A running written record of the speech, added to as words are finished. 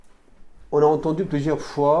On a entendu plusieurs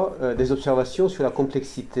fois des observations sur la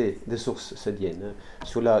complexité des sources sadiennes,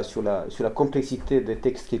 hein, sur la complexité des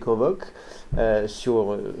textes qu'ils convoquent,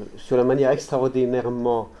 sur la manière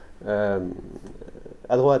extraordinairement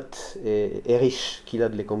adroite et riche qu'il a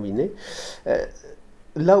de les combiner.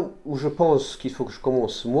 Là où je pense qu'il faut que je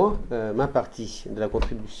commence, moi, ma partie de la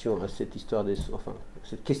contribution à cette histoire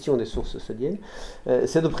cette question des sources sadiennes,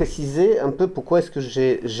 c'est de préciser un peu pourquoi est-ce que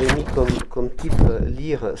j'ai mis comme titre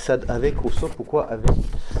lire Sade avec Rousseau, pourquoi avec,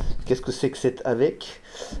 qu'est-ce que c'est que cet avec.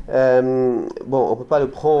 On ne peut pas le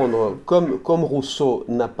prendre comme Rousseau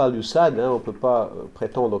n'a pas lu Sade, hein, on ne peut pas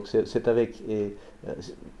prétendre que cet avec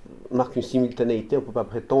marque une simultanéité, on ne peut pas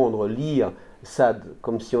prétendre lire Sade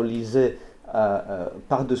comme si on lisait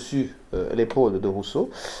par-dessus l'épaule de Rousseau.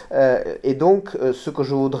 Et donc, ce que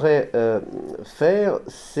je voudrais faire,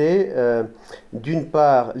 c'est d'une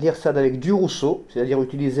part lire Sade avec du Rousseau, c'est-à-dire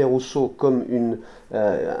utiliser Rousseau comme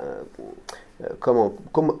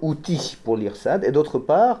comme outil pour lire Sade, et d'autre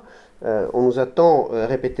part, on nous attend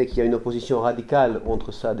répéter qu'il y a une opposition radicale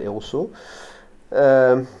entre Sade et Rousseau,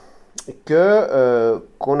 qu'on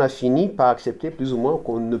a fini par accepter plus ou moins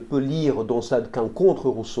qu'on ne peut lire dans Sade qu'un contre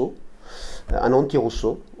Rousseau, un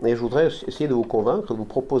anti-Rousseau, et je voudrais essayer de vous convaincre, de vous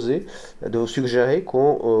proposer, de vous suggérer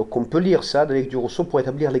qu'on peut lire ça avec du Rousseau pour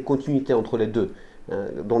établir les continuités entre les deux,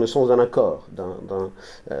 dans le sens d'un accord,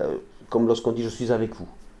 comme lorsqu'on dit « je suis avec vous »,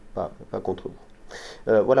 pas contre vous.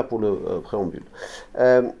 Voilà pour le préambule.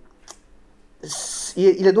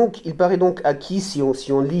 Il paraît donc acquis, si on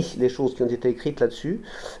lit les choses qui ont été écrites là-dessus,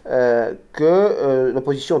 que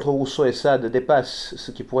l'opposition entre Rousseau et Sade dépasse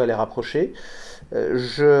ce qui pourrait les rapprocher.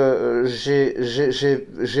 J'ai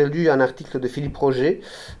lu un article de Philippe Roger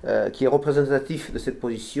qui est représentatif de cette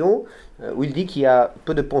position, où il dit qu'il y a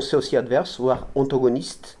peu de pensées aussi adverses, voire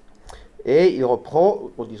antagonistes, et il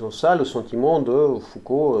reprend, en disant ça, le sentiment de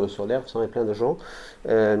Foucault, Solers et plein de gens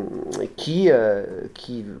qui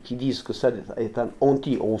disent que ça est un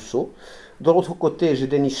anti-Rousseau. De l'autre côté, j'ai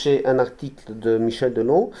déniché un article de Michel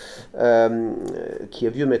Delon, qui est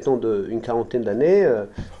vieux maintenant d'une quarantaine d'années.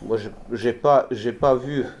 Moi, j'ai pas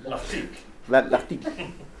vu l'article.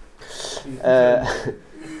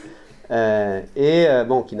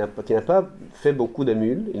 Qui n'a pas fait beaucoup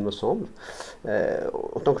d'émules, il me semble.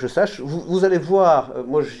 Autant que je sache, vous allez voir,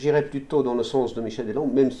 moi j'irais plutôt dans le sens de Michel Delon,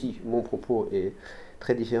 même si mon propos est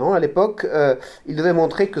très différent. À l'époque, il devait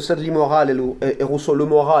montrer que Sade l'immoral et Rousseau le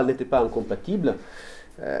moral n'étaient pas incompatibles.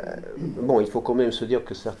 Il faut quand même se dire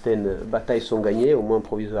que certaines batailles sont gagnées, au moins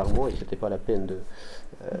provisoirement, et que ce n'était pas la peine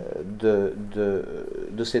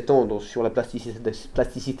de s'étendre sur la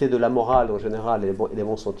plasticité de la morale en général et des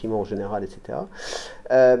bons sentiments en général, etc.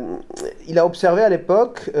 Il a observé à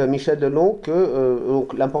l'époque, Michel Delon, que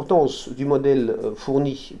l'importance du modèle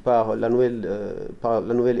fourni par la nouvelle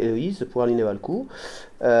Héloïse pour Aline Valcourt,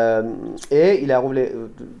 et il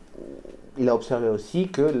a observé aussi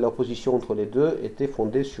que l'opposition entre les deux était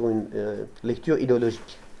fondée sur une lecture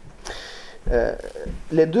idéologique.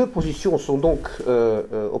 Les deux positions sont donc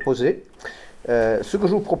opposées. Ce que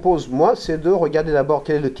je vous propose, moi, c'est de regarder d'abord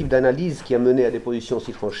quel est le type d'analyse qui a mené à des positions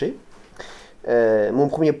si tranchées. Mon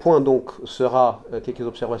premier point, donc, sera quelques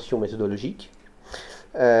observations méthodologiques.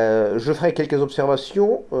 Je ferai quelques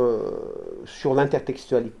observations sur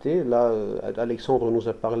l'intertextualité. Là, Alexandre nous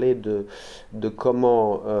a parlé de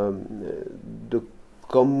comment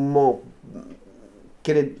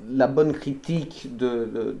quelle est la bonne critique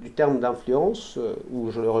du terme d'influence, où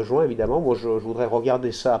je le rejoins évidemment. Moi, je voudrais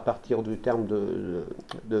regarder ça à partir du terme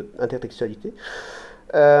de intertextualité.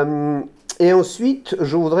 Et ensuite,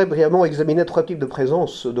 je voudrais brièvement examiner trois types de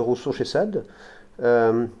présence de Rousseau chez Sade.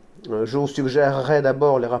 Je vous suggérerai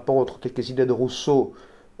d'abord les rapports entre quelques idées de Rousseau,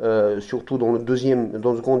 surtout dans le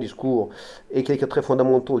second discours, et quelques traits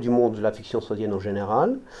fondamentaux du monde de la fiction sadienne en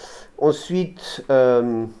général. Ensuite,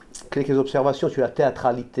 quelques observations sur la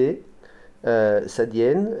théâtralité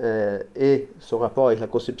sadienne et son rapport avec la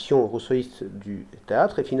conception rousseauiste du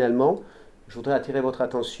théâtre. Et finalement, je voudrais attirer votre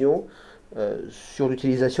attention sur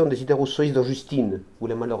l'utilisation des idées rousseauistes dans Justine, ou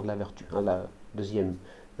les malheurs de la vertu, la deuxième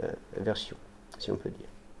version, si on peut dire.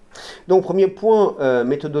 Donc, premier point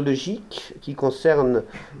méthodologique qui concerne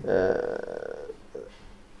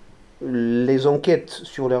les enquêtes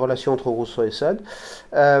sur les relations entre Rousseau et Sade,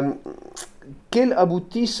 qu'elles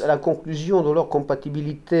aboutissent à la conclusion de leur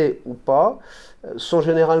compatibilité ou pas, sont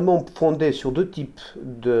généralement fondées sur deux types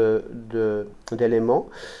d'éléments.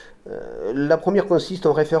 La première consiste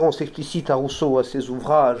en référence explicite à Rousseau ou à ses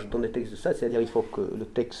ouvrages dans les textes de Sade, c'est-à-dire il faut que le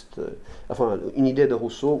texte, enfin une idée de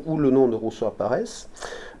Rousseau ou le nom de Rousseau apparaisse.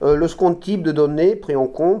 Le second type de données pris en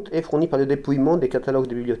compte est fourni par le dépouillement des catalogues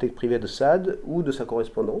des bibliothèques privées de Sade ou de sa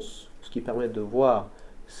correspondance, ce qui permet de voir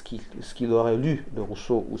ce qu'il aurait lu de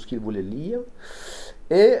Rousseau ou ce qu'il voulait lire.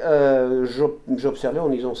 Et j'observais en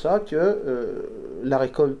lisant ça que la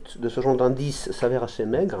récolte de ce genre d'indices s'avère assez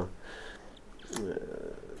maigre.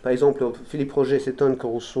 Par exemple, Philippe Roger s'étonne que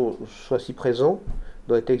Rousseau soit si présent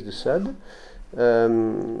dans les textes de Sade.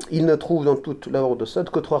 Il ne trouve dans toute l'œuvre de Sade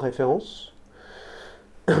que 3 références.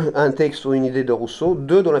 Un texte ou une idée de Rousseau,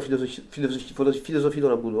 2 dans la philosophie dans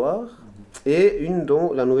la boudoir, et une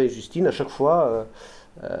dans la Nouvelle Justine, à chaque fois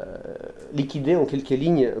liquidée en quelques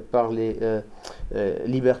lignes par les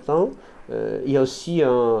libertins. Il y a aussi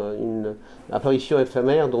une apparition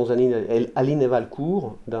éphémère dans Aline et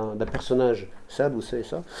Valcourt, d'un personnage Sade, vous savez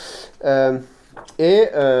ça.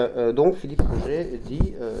 Donc Philippe Roger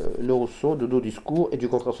dit le Rousseau de nos discours et du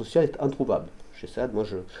contrat social est introuvable. Chez Sade, moi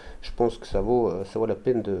je pense que ça vaut la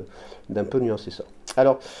peine d'un peu nuancer ça.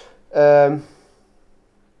 Alors,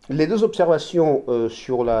 les 2 observations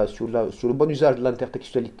sur le bon usage de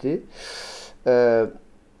l'intertextualité.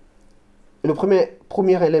 Le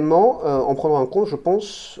premier élément, en prenant en compte, je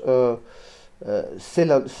pense, c'est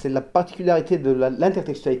la particularité de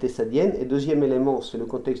l'intertextualité sadienne. Et deuxième élément, c'est le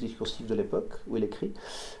contexte discursif de l'époque où il écrit.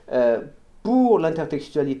 Pour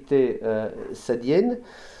l'intertextualité sadienne,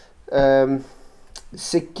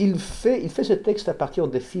 c'est qu'il fait ce texte à partir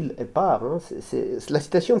des fils épars. Hein. La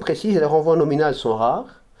citation précise et les renvois nominaux sont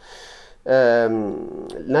rares.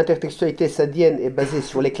 L'intertextualité sadienne est basée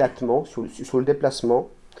sur l'éclatement, sur le déplacement.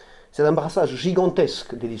 C'est un brassage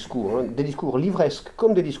gigantesque des discours livresques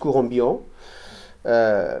comme des discours ambiants.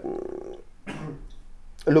 Le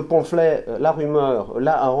pamphlet, la rumeur,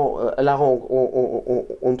 la harangue,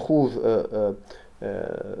 on trouve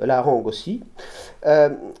la harangue aussi.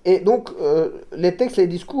 Et donc, les textes et les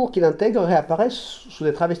discours qu'il intègre réapparaissent sous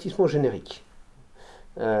des travestissements génériques.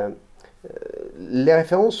 Les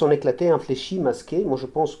références sont éclatées, infléchies, masquées. Moi, je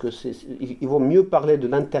pense qu'il vaut mieux parler de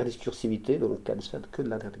l'interdiscursivité, dans le cas de Sade, que de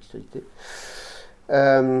l'intertextualité.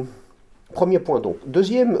 Premier point, donc.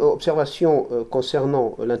 Deuxième observation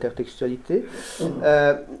concernant l'intertextualité,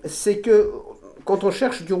 c'est que quand on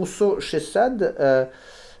cherche du Rousseau chez Sade,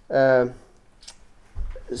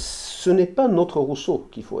 ce n'est pas notre Rousseau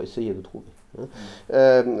qu'il faut essayer de trouver.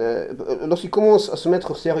 Lorsqu'il commence à se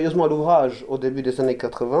mettre sérieusement à l'ouvrage au début des années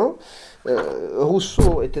 80,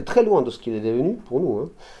 Rousseau était très loin de ce qu'il est devenu pour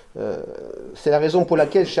nous. C'est la raison pour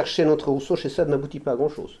laquelle chercher notre Rousseau chez Sade n'aboutit pas à grand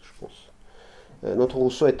chose, je pense. Notre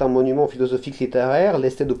Rousseau est un monument philosophique littéraire,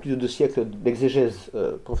 lesté de plus de 2 siècles d'exégèse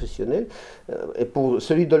professionnelle, et pour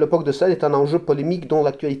celui de l'époque de Sade est un enjeu polémique dont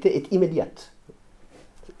l'actualité est immédiate.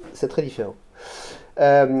 C'est très différent.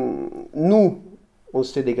 Nous, on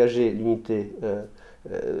sait dégager l'unité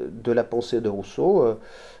de la pensée de Rousseau,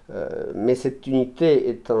 mais cette unité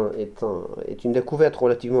est une découverte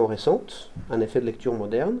relativement récente, un effet de lecture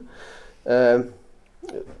moderne.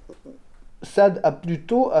 Sade a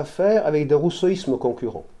plutôt affaire avec des rousseauismes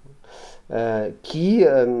concurrents, qui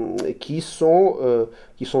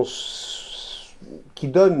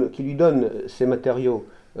lui donnent ses matériaux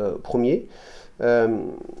premiers.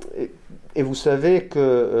 Et vous savez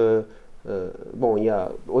que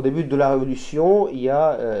au début de la Révolution, il y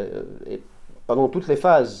a, pendant toutes les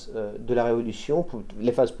phases de la Révolution,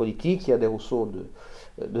 les phases politiques, il y a des Rousseau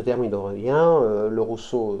de Thermidor d'Aurélien, le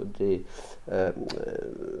Rousseau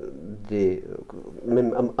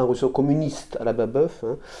même un Rousseau communiste à la Babeuf.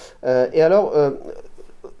 Et alors,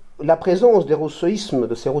 la présence des rousseauismes,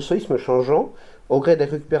 de ces rousseauismes changeants, au gré des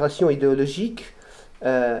récupérations idéologiques,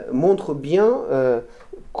 montre bien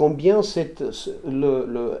combien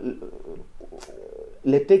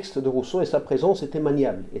les textes de Rousseau et sa présence étaient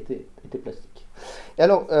maniables, étaient plastiques. Et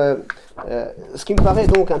alors, ce qui me paraît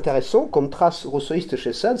donc intéressant comme trace rousseauiste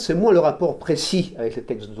chez Sade, c'est moins le rapport précis avec les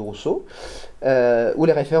textes de Rousseau, ou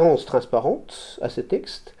les références transparentes à ces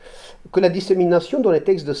textes, que la dissémination dans les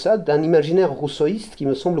textes de Sade d'un imaginaire rousseauiste qui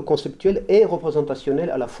me semble conceptuel et représentationnel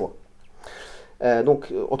à la fois.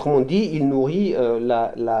 Donc, autrement dit, il nourrit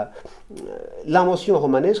l'invention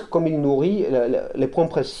romanesque comme il nourrit les points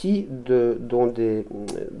précis dans des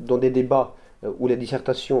débats ou les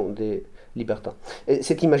dissertations des libertins. Et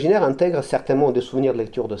cet imaginaire intègre certainement des souvenirs de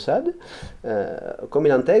lecture de Sade, comme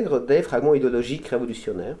il intègre des fragments idéologiques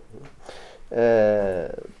révolutionnaires.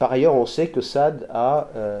 Par ailleurs, on sait que Sade a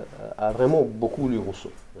vraiment beaucoup lu Rousseau.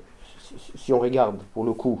 Si on regarde, pour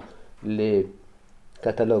le coup, les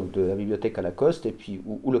catalogue de la bibliothèque à Lacoste, et puis,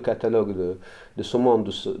 ou le catalogue de son membre,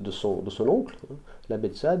 de son oncle, hein, l'abbé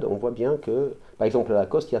de Sade, on voit bien que, par exemple, à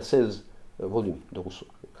Lacoste, il y a 16 volumes de Rousseau.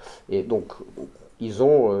 Et donc, ils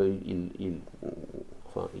ont,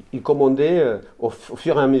 ils commandaient au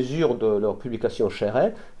fur et à mesure de leur publication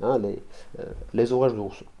Chéret, hein, les ouvrages de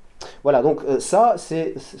Rousseau. Voilà, donc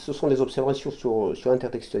ce sont les observations sur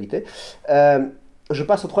l'intertextualité. Je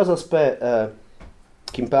passe aux trois aspects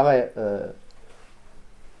qui me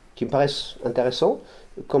paraissent intéressants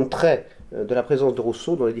comme trait de la présence de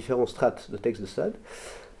Rousseau dans les différentes strates de textes de Sade.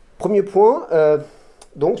 Premier point,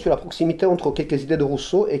 donc sur la proximité entre quelques idées de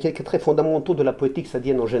Rousseau et quelques traits fondamentaux de la poétique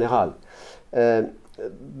sadienne en général.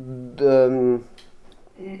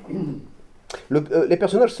 Les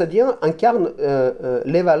personnages sadiens incarnent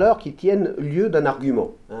les valeurs qui tiennent lieu d'un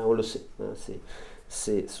argument, hein, on le sait. Hein,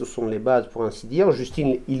 ce sont les bases pour ainsi dire.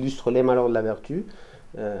 Justine illustre les malheurs de la vertu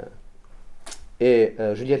et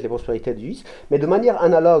Juliette les prospérités du vice. Mais de manière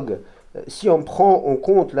analogue, si on prend en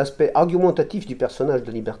compte l'aspect argumentatif du personnage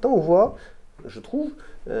de Libertin, on voit, je trouve,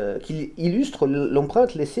 qu'il illustre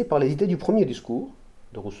l'empreinte laissée par les idées du premier discours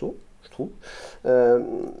de Rousseau, je trouve,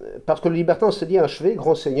 parce que le libertin se dit achevé,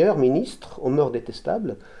 grand seigneur, ministre, aux mœurs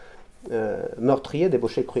détestables, meurtrier,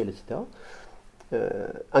 débauché, cruel, etc.,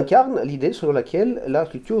 incarne l'idée selon laquelle la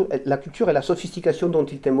culture et la sophistication dont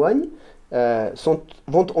il témoigne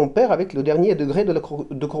vont en pair avec le dernier degré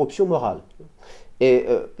de corruption morale. Et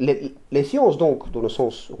les sciences, donc, dans le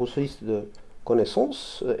sens rousseauiste de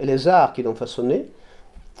connaissance, et les arts qui l'ont façonné,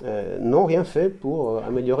 n'ont rien fait pour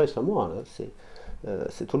améliorer sa morale.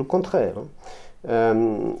 C'est tout le contraire.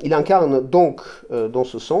 Il incarne donc, dans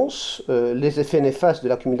ce sens, les effets néfastes de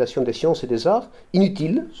l'accumulation des sciences et des arts,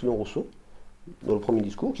 inutiles, selon Rousseau, dans le premier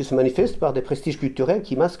discours, qui se manifestent par des prestiges culturels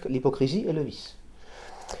qui masquent l'hypocrisie et le vice.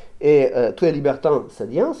 Et tous les libertins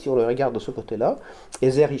sadiens, si on le regarde de ce côté-là,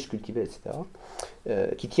 aisés, riches, cultivés, etc.,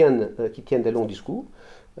 qui tiennent des longs discours,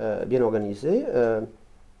 bien organisés,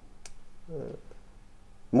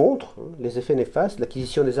 montrent les effets néfastes de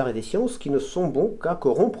l'acquisition des arts et des sciences qui ne sont bons qu'à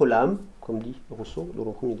corrompre l'âme, comme dit Rousseau dans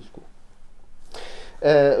le premier discours.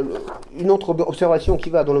 Une autre observation qui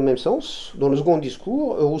va dans le même sens, dans le second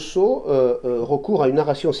discours, Rousseau recourt à une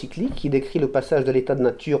narration cyclique qui décrit le passage de l'état de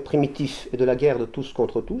nature primitif et de la guerre de tous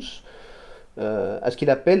contre tous à ce qu'il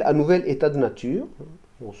appelle un nouvel état de nature,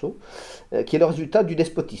 Rousseau, qui est le résultat du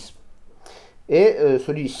despotisme. Et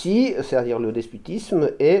celui-ci, c'est-à-dire le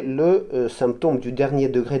despotisme, est le symptôme du dernier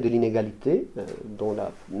degré de l'inégalité, dans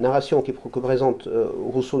la narration que présente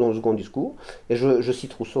Rousseau dans le second discours, et je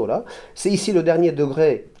cite Rousseau là, c'est ici le dernier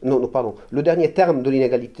degré, le dernier terme de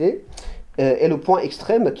l'inégalité, est le point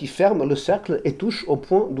extrême qui ferme le cercle et touche au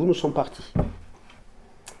point d'où nous sommes partis.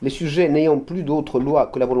 Les sujets n'ayant plus d'autre loi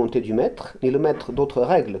que la volonté du maître, ni le maître d'autres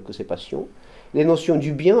règles que ses passions, les notions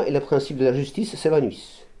du bien et les principes de la justice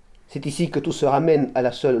s'évanouissent. C'est ici que tout se ramène à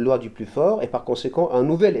la seule loi du plus fort et par conséquent à un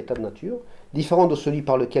nouvel état de nature, différent de celui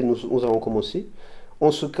par lequel nous avons commencé.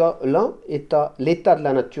 En ce cas, l'un est à l'état de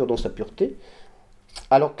la nature dans sa pureté,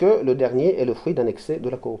 alors que le dernier est le fruit d'un excès de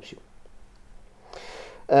la corruption.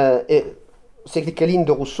 Et ces quelques lignes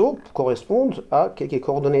de Rousseau correspondent à quelques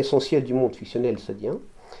coordonnées essentielles du monde fictionnel sadien.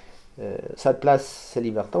 Ça place ces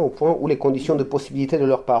libertins au point où les conditions de possibilité de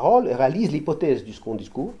leur parole réalisent l'hypothèse du second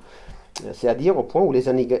discours, c'est-à-dire au point où les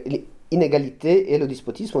inégalités et le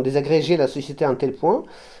despotisme ont désagrégé la société à un tel point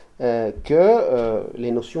que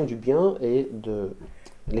les notions du bien et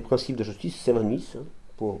les principes de justice s'évanouissent,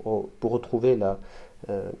 pour retrouver la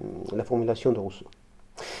formulation de Rousseau.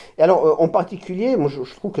 Et alors, en particulier, moi,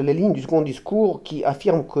 je trouve que les lignes du second discours qui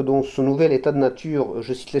affirment que dans ce nouvel état de nature,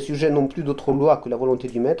 je cite, les sujets n'ont plus d'autre loi que la volonté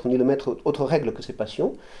du maître, ni le maître autre règle que ses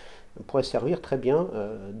passions, pourrait servir très bien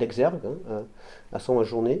d'exergue à son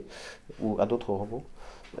journée ou à d'autres romans.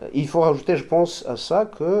 Il faut rajouter, je pense, à ça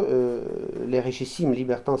que les richissimes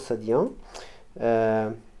libertins sadiens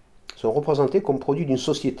sont représentés comme produits d'une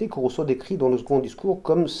société que Rousseau décrit dans le second discours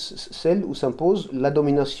comme celle où s'impose la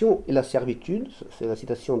domination et la servitude, c'est la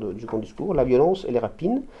citation du second discours, la violence et les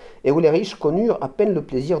rapines, et où les riches connurent à peine le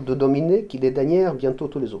plaisir de dominer qu'ils dédaignèrent bientôt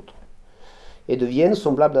tous les autres, et deviennent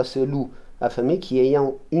semblables à ces loups affamés qui,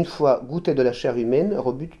 ayant une fois goûté de la chair humaine,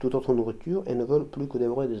 rebutent toute autre nourriture et ne veulent plus que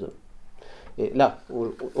dévorer des hommes. Et là,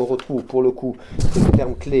 on retrouve pour le coup le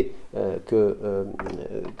terme clé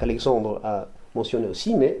qu'Alexandre a mentionné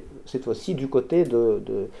aussi, mais cette fois-ci du côté de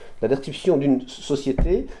la description d'une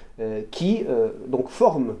société qui donc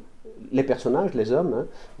forme les personnages, les hommes,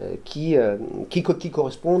 qui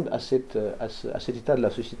correspondent à cet état de la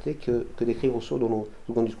société que décrit Rousseau dans le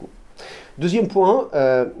second discours. Deuxième point,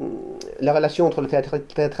 la relation entre la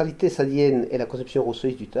théâtralité sadienne et la conception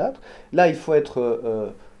rousseauiste du théâtre. Là, il faut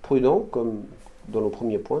être prudent, comme dans le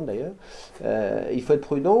premier point d'ailleurs. Il faut être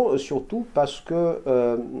prudent surtout parce que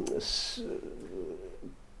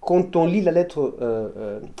quand on lit la lettre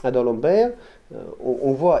à d'Alembert,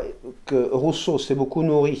 on voit que Rousseau s'est beaucoup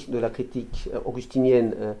nourri de la critique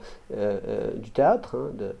augustinienne du théâtre,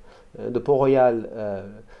 hein, de Port-Royal.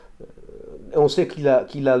 On sait qu'il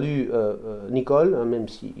a lu Nicole, hein, même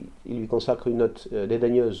s'il lui consacre une note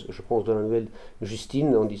dédaigneuse, je pense, dans la nouvelle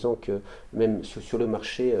Justine, en disant que même sur le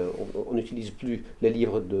marché, on n'utilise plus les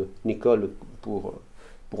livres de Nicole pour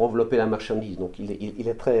envelopper la marchandise. Donc il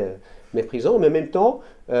est très méprisant, mais en même temps,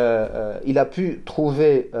 il a pu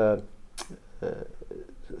trouver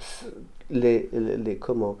les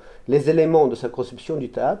éléments de sa conception du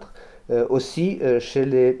théâtre aussi chez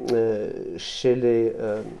les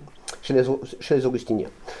augustiniens.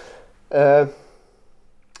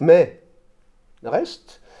 Mais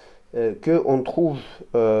reste qu'on trouve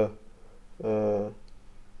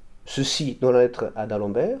ceci dans la lettre à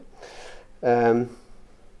d'Alembert.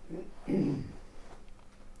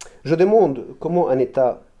 Je demande comment un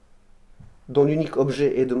État dont l'unique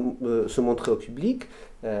objet est de se montrer au public.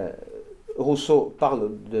 Rousseau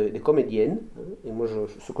parle des comédiennes, hein, et moi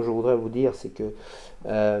ce que je voudrais vous dire, c'est que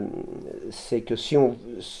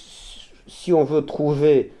si on veut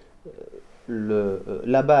trouver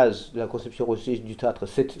la base de la conception rousseauiste du théâtre,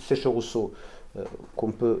 c'est chez Rousseau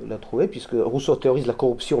qu'on peut la trouver, puisque Rousseau théorise la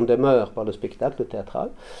corruption des mœurs par le spectacle théâtral,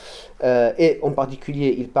 et en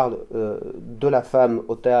particulier il parle de la femme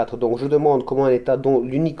au théâtre. Donc je demande comment un État dont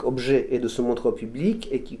l'unique objet est de se montrer au public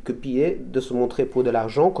et que piller, de se montrer pour de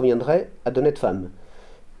l'argent, conviendrait à d'honnêtes femmes,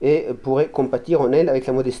 et pourrait compatir en elle avec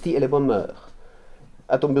la modestie et les bonnes mœurs.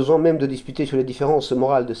 A-t-on besoin même de disputer sur les différences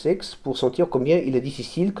morales de sexe pour sentir combien il est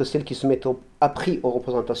difficile que celles qui se mettent à prix aux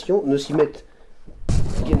représentations ne s'y mettent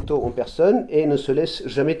bientôt en personne et ne se laisse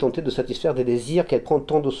jamais tenter de satisfaire des désirs qu'elle prend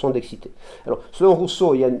tant de soin d'exciter. Alors, selon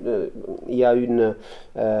Rousseau, il y a une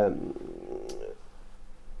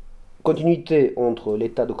continuité entre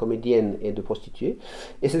l'état de comédienne et de prostituée,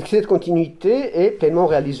 et cette continuité est pleinement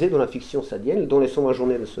réalisée dans la fiction sadienne, dont les 120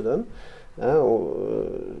 journées de Sodome, hein,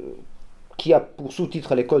 qui a pour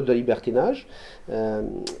sous-titre l'école de libertinage,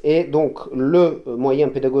 et donc le moyen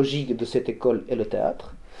pédagogique de cette école est le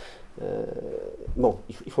théâtre. Bon,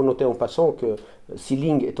 il faut noter en passant que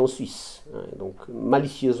Silling est en Suisse, hein, donc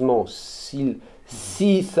malicieusement, si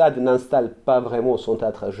Sade n'installe pas vraiment son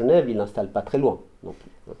théâtre à Genève, il n'installe pas très loin non plus.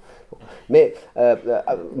 Bon. Mais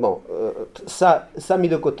ça mis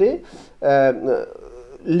de côté,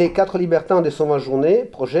 les 4 libertins des 120 journées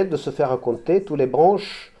projettent de se faire raconter toutes les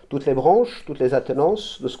branches, toutes les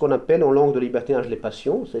attenances de ce qu'on appelle en langue de libertinage les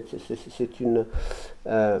passions. C'est une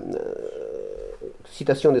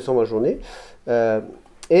citation des 120 journées.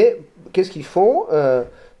 Et qu'est-ce qu'ils font?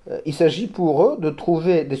 Il s'agit pour eux de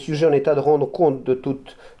trouver des sujets en état de rendre compte de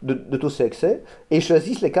tous ces excès, et ils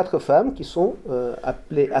choisissent les 4 femmes qui sont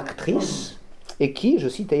appelées actrices, et qui, je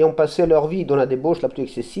cite, ayant passé leur vie dans la débauche la plus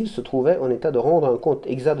excessive, se trouvaient en état de rendre un compte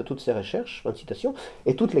exact de toutes ces recherches, fin de citation,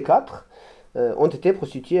 et toutes les 4 ont été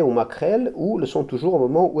prostituées ou maquerelles, ou le sont toujours au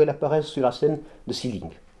moment où elles apparaissent sur la scène de Silling.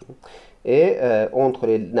 Et entre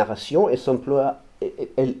les narrations, elles s'emploient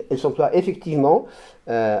effectivement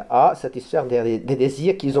à satisfaire des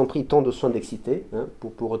désirs qu'ils ont pris tant de soin d'exciter, hein,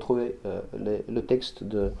 pour retrouver le texte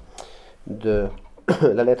de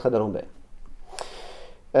la lettre à d'Alembert.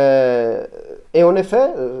 Et en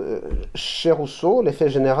effet, chez Rousseau, l'effet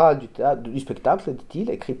général du spectacle, dit-il,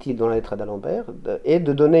 écrit-il dans la lettre à d'Alembert, est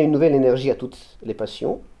de donner une nouvelle énergie à toutes les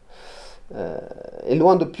passions, et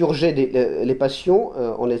loin de purger les passions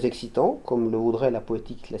en les excitant, comme le voudrait la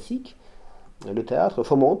poétique classique, le théâtre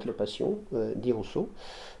fomente les passions, dit Rousseau,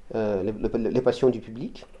 les passions du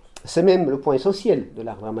public. C'est même le point essentiel de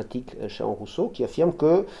l'art dramatique chez Rousseau, qui affirme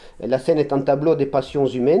que la scène est un tableau des passions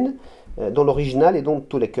humaines, dont l'original est donc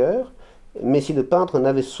tous les cœurs, mais si le peintre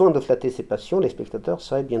n'avait soin de flatter ses passions, les spectateurs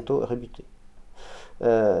seraient bientôt rebutés.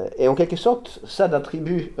 Et en quelque sorte, Sade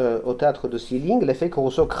attribue au théâtre de Silling l'effet que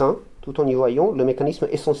Rousseau craint, tout en y voyant le mécanisme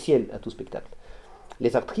essentiel à tout spectacle.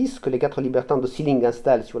 Les actrices que les 4 libertins de Silling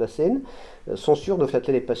installent sur la scène sont sûres de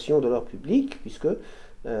flatter les passions de leur public, puisque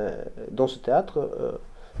dans ce théâtre,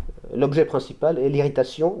 l'objet principal est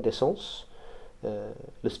l'irritation des sens.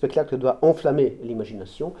 Le spectacle doit enflammer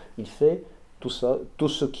l'imagination. Il fait tout ça, tout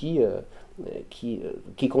ce qui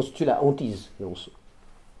constitue la hantise de Rousseau.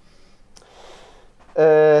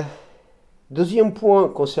 Deuxième point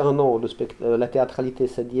concernant la théâtralité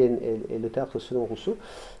sadienne et le théâtre selon Rousseau,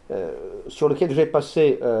 sur lequel je vais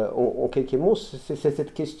passer en quelques mots, c'est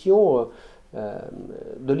cette question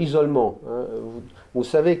de l'isolement. Hein. Vous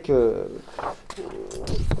savez que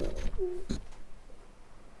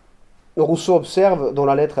Rousseau observe dans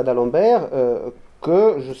la lettre d'Alembert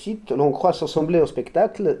que, je cite, l'on croit s'assembler au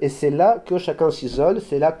spectacle et c'est là que chacun s'isole,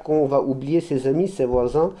 c'est là qu'on va oublier ses amis, ses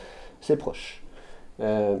voisins, ses proches.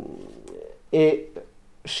 Et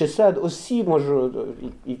chez Sade aussi, moi je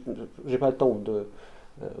n'ai pas le temps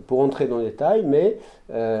pour entrer dans les détails, mais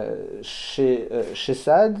chez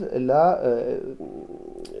Sade, là,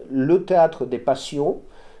 le théâtre des passions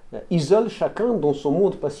isole chacun dans son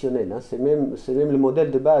monde passionnel. Hein. C'est même le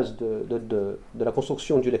modèle de base de la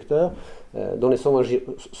construction du lecteur dans les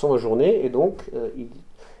 120 journées. Et donc,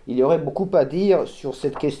 il y aurait beaucoup à dire sur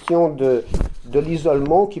cette question de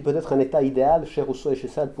l'isolement qui peut être un état idéal chez Rousseau et chez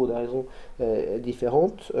Sade pour des raisons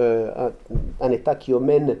différentes. Un état qui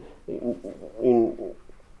emmène une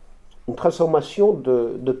transformation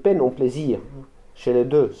de peine en plaisir chez les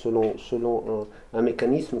deux, selon un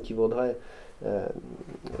mécanisme qui vaudrait...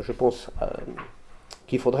 je pense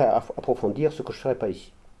qu'il faudrait approfondir, ce que je ne ferai pas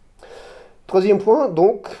ici. Troisième point,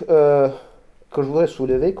 donc, que je voudrais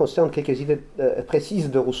soulever, concerne quelques idées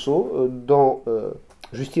précises de Rousseau dans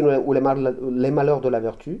Justine ou les malheurs de la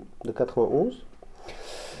vertu, de 91.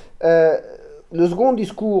 Le second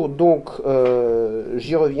discours, donc,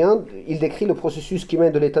 j'y reviens, il décrit le processus qui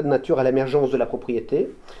mène de l'état de nature à l'émergence de la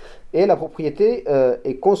propriété. Et la propriété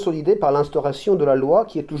est consolidée par l'instauration de la loi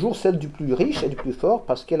qui est toujours celle du plus riche et du plus fort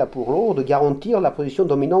parce qu'elle a pour rôle de garantir la position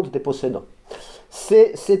dominante des possédants.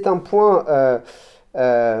 C'est un point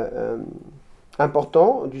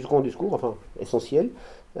important du second discours, enfin essentiel.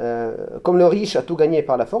 Comme le riche a tout gagné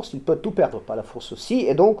par la force, il peut tout perdre par la force aussi.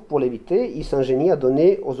 Et donc, pour l'éviter, il s'ingénie à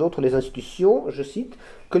donner aux autres les institutions, je cite,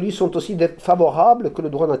 que lui sont aussi favorables que le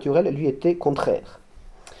droit naturel lui était contraire.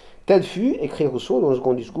 Tel fut, écrit Rousseau dans le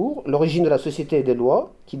second discours, l'origine de la société et des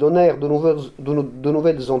lois, qui donnèrent de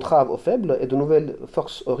nouvelles entraves aux faibles et de nouvelles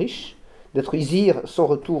forces aux riches, détruisirent sans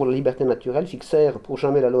retour la liberté naturelle, fixèrent pour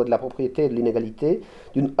jamais la loi de la propriété et de l'inégalité,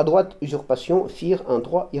 d'une adroite usurpation firent un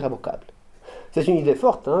droit irrévocable. C'est une idée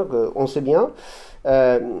forte, hein, on sait bien,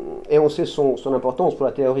 et on sait son importance pour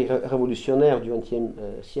la théorie révolutionnaire du XXe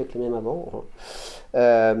siècle, même avant,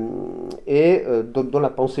 et dans la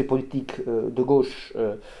pensée politique de gauche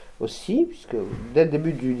aussi, puisque dès le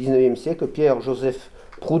début du XIXe siècle, Pierre-Joseph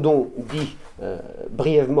Proudhon dit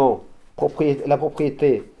brièvement la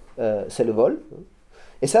propriété, c'est le vol.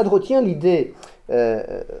 Et ça retient l'idée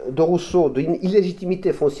de Rousseau d'une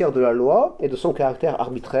illégitimité foncière de la loi et de son caractère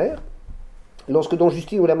arbitraire. Lorsque dans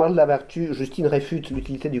Justine ou la marche de la vertu, Justine réfute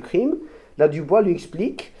l'utilité du crime, la Dubois lui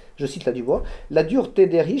explique, je cite la Dubois, la dureté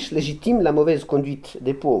des riches légitime la mauvaise conduite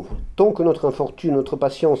des pauvres. Tant que notre infortune, notre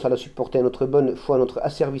patience à la supporter, notre bonne foi, notre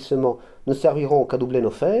asservissement ne serviront qu'à doubler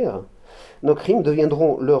nos fers, nos crimes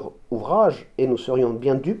deviendront leur ouvrage et nous serions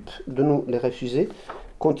bien dupes de nous les refuser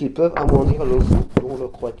quand ils peuvent amoindrir le goût dont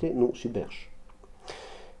leur cruauté nous submerge.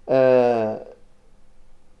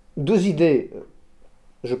 Deux idées,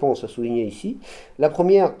 je pense, à souligner ici. La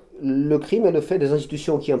première, le crime est le fait des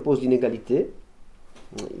institutions qui imposent l'inégalité.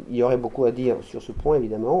 Il y aurait beaucoup à dire sur ce point,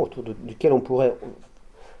 évidemment, autour duquel on pourrait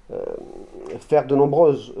faire de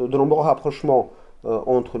nombreux rapprochements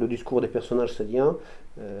entre le discours des personnages sadiens,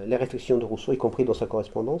 les réflexions de Rousseau, y compris dans sa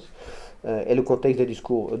correspondance, et le contexte des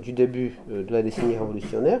discours du début de la décennie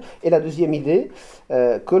révolutionnaire. Et la deuxième idée,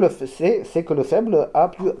 c'est que le faible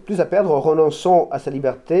a plus à perdre en renonçant à sa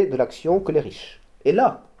liberté de l'action que les riches. Et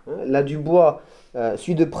là, la Dubois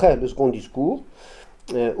suit de près le second discours,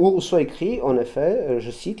 où Rousseau écrit, en effet,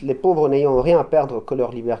 je cite, « Les pauvres n'ayant rien à perdre que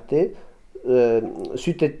leur liberté,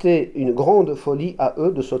 c'eût été une grande folie à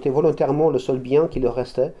eux de sauter volontairement le seul bien qui leur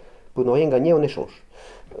restait pour ne rien gagner en échange. »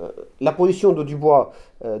 La position de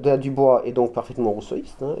la Dubois est donc parfaitement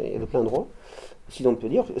rousseauiste, hein, et de plein droit, si l'on peut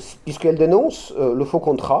dire, puisqu'elle dénonce le faux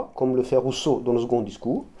contrat, comme le fait Rousseau dans le second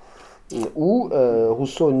discours, où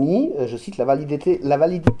Rousseau nie, je cite, la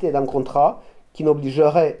validité d'un contrat qui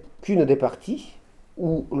n'obligerait qu'une des parties,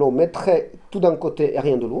 où l'on mettrait tout d'un côté et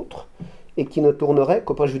rien de l'autre, et qui ne tournerait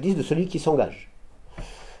qu'au préjudice de celui qui s'engage.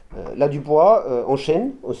 La Dubois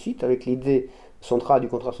enchaîne ensuite avec l'idée centrale du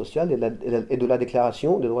contrat social et de la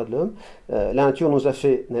déclaration des droits de l'homme. La nature nous a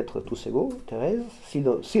fait naître tous égaux, Thérèse.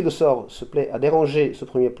 Si le sort se plaît à déranger ce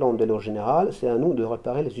premier plan de l'ordre général, c'est à nous de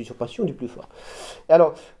réparer les usurpations du plus fort. Et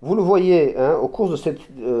alors, vous le voyez, hein, au cours de cette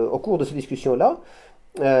discussion-là,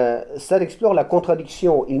 ça explore la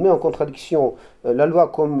contradiction. Il met en contradiction la loi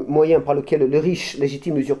comme moyen par lequel les riches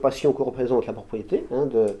légitiment l'usurpation que représente la propriété, hein,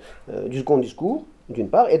 du second discours, d'une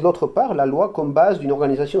part, et de l'autre part, la loi comme base d'une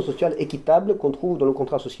organisation sociale équitable qu'on trouve dans le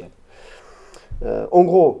contrat social. En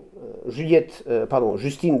gros,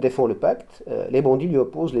 Justine défend le pacte, les bandits lui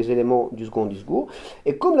opposent les éléments du second discours,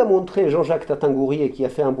 et comme l'a montré Jean-Jacques Tatingourier, qui a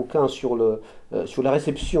fait un bouquin sur la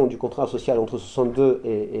réception du contrat social entre 62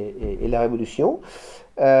 et la Révolution,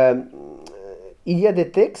 il y a des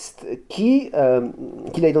textes qu'il a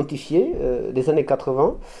identifiés des années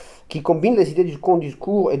 80, qui combinent les idées du second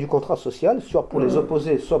discours et du contrat social, soit pour les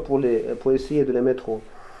opposer, soit pour essayer de les mettre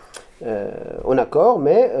en accord,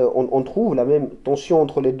 mais on trouve la même tension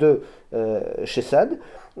entre les deux chez Sade.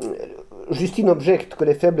 Justine objecte que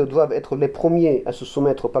les faibles doivent être les premiers à se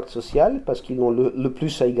soumettre au pacte social parce qu'ils ont le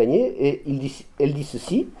plus à y gagner, et elle dit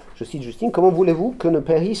ceci, je cite Justine: « Comment voulez-vous que ne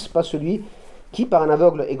périsse pas celui qui, par un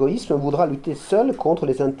aveugle égoïsme, voudra lutter seul contre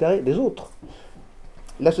les intérêts des autres ?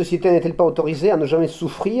 La société n'est-elle pas autorisée à ne jamais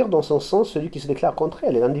souffrir dans son sens celui qui se déclare contre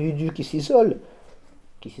elle, et l'individu qui s'isole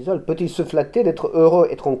peut-il se flatter d'être heureux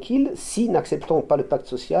et tranquille si, n'acceptant pas le pacte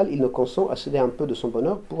social, il ne consent à céder un peu de son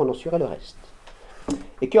bonheur pour en assurer le reste ?»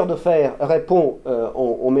 Et Cœur de Fer répond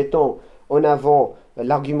en mettant en avant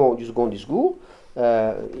l'argument du second discours.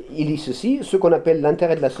 Il dit ceci: « Ce qu'on appelle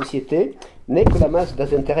l'intérêt de la société n'est que la masse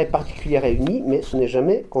des intérêts particuliers réunis, mais ce n'est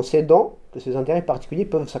jamais qu'en cédant que ces intérêts particuliers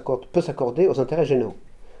peuvent s'accorder aux intérêts généraux.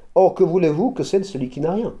 Or, que voulez-vous que cède celui qui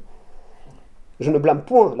n'a rien ? Je ne blâme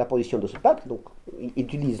point la position de ce pacte, donc il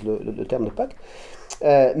utilise le terme de pacte,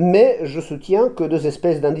 mais je soutiens que deux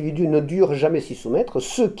espèces d'individus ne durent jamais s'y soumettre.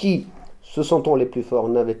 Ceux qui, se sentant les plus forts,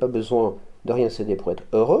 n'avaient pas besoin de rien céder pour être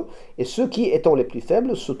heureux, et ceux qui, étant les plus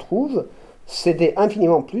faibles, se trouvent céder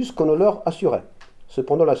infiniment plus qu'on ne leur assurait.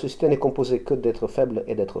 Cependant, la société n'est composée que d'être faible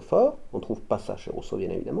et d'être fort. » On ne trouve pas ça chez Rousseau, bien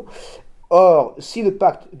évidemment. Or, si le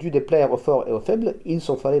pacte dut déplaire aux forts et aux faibles, il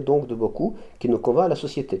s'en fallait donc de beaucoup qui ne convainc à la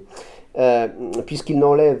société, puisqu'il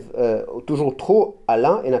n'enlève toujours trop à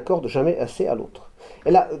l'un et n'accorde jamais assez à l'autre.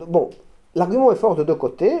 Et là, bon, l'argument est fort de deux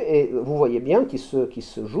côtés, et vous voyez bien qu'il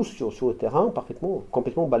se joue sur le terrain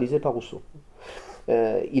complètement balisé par Rousseau.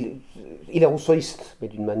 Il est rousseauiste, mais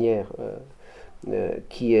d'une manière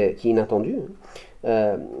qui est inattendue.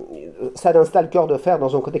 Ça installe Cœur de Fer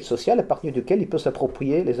dans un contexte social à partir duquel il peut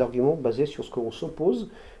s'approprier les arguments basés sur ce que Rousseau pose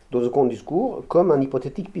dans le second discours comme un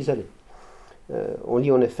hypothétique pis-aller. On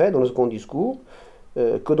lit en effet dans le second discours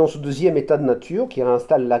que dans ce deuxième état de nature qui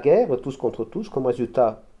réinstalle la guerre tous contre tous comme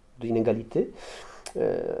résultat d'inégalité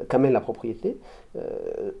qu'amène la propriété,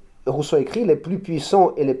 Rousseau écrit: « Les plus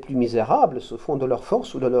puissants et les plus misérables se font de leur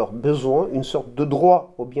force ou de leurs besoins une sorte de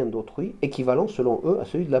droit au bien d'autrui, équivalent selon eux à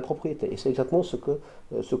celui de la propriété. » Et c'est exactement ce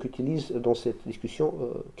qu'utilise dans cette discussion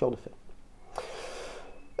Cœur de Fer.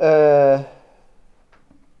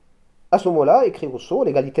 À ce moment-là, écrit Rousseau,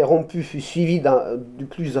 l'égalité rompue fut suivie du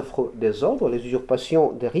plus affreux désordre, les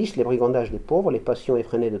usurpations des riches, les brigandages des pauvres, les passions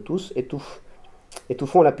effrénées de tous,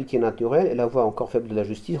 étouffant la pitié naturelle et la voix encore faible de la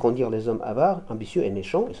justice, rendirent les hommes avares, ambitieux et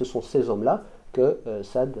méchants. Et ce sont ces hommes-là que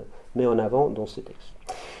Sade met en avant dans ses textes.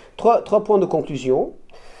 Trois points de conclusion.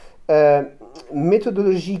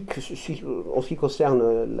 Méthodologique en ce qui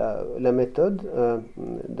concerne la méthode,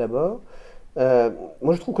 d'abord.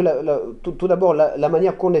 Moi je trouve que tout d'abord la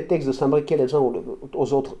manière qu'ont les textes de s'imbriquer les uns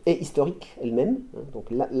aux autres est historique elle-même, donc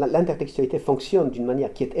l'intertextualité fonctionne d'une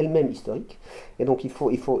manière qui est elle-même historique, et donc il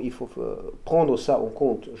faut prendre ça en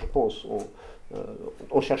compte, je pense,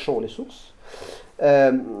 en cherchant les sources.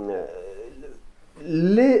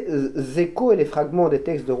 Les échos et les fragments des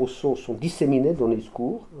textes de Rousseau sont disséminés dans les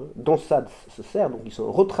discours, dont Sade se sert, donc ils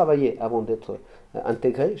sont retravaillés avant d'être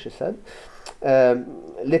intégrés chez Sade.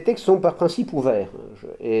 Les textes sont par principe ouverts.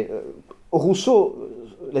 Et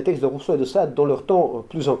les textes de Rousseau et de Sade, dans leur temps,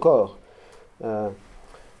 plus encore.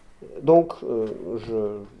 Donc,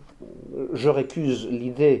 je récuse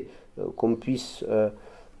l'idée qu'on puisse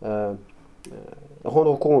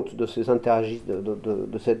rendre compte de ces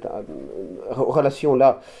de cette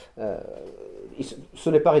relation-là. Ce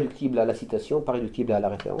n'est pas réductible à la citation, pas réductible à la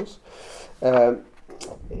référence.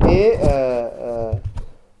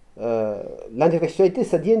 L'intertextualité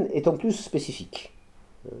sadienne est en plus spécifique,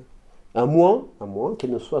 à moins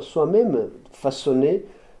qu'elle ne soit soi-même façonnée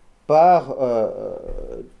par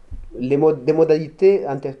des modalités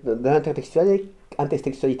de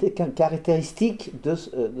l'intertextualité caractéristiques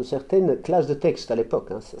de certaines classes de textes à l'époque.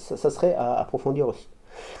 Ça serait à approfondir aussi.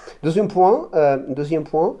 Deuxième point,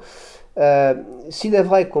 s'il est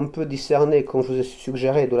vrai qu'on peut discerner, comme je vous ai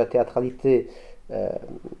suggéré, de la théâtralité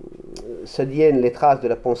sadienne les traces de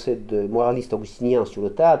la pensée de moraliste augustinien sur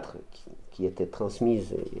le théâtre, qui était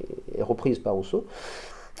transmise et reprise par Rousseau,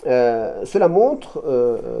 cela montre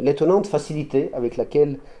l'étonnante facilité avec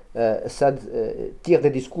laquelle Sade tire des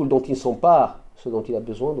discours dont il s'empare ce dont il a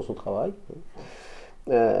besoin dans son travail,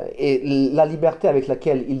 et la liberté avec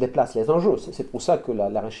laquelle il déplace les enjeux. C'est pour ça que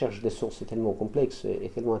la recherche des sources est tellement complexe et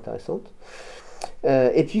tellement intéressante.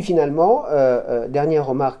 Et puis finalement, dernière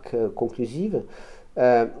remarque conclusive,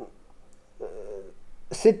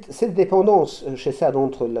 cette dépendance chez Sade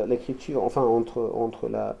entre l'écriture, enfin entre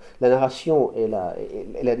la narration et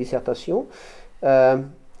la dissertation,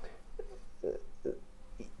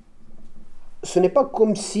 ce n'est pas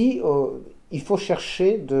comme si il faut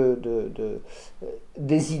chercher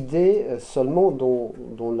des idées seulement dans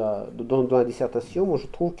la dissertation. Moi, je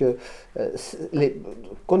trouve que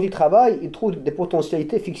quand il travaille, il trouve des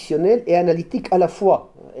potentialités fictionnelles et analytiques à la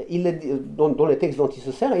fois. Dans les textes dont il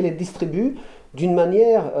se sert, il les distribue d'une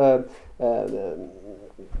manière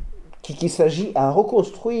qu'il s'agit à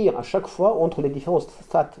reconstruire à chaque fois entre les différentes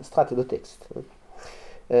strates de texte.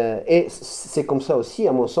 Et c'est comme ça aussi,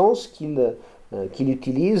 à mon sens, qu'il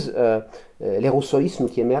utilise les rousseauismes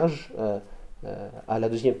qui émergent à la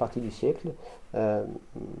deuxième partie du siècle,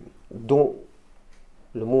 dont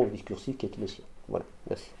le monde discursif qui est le sien. Voilà,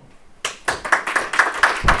 merci.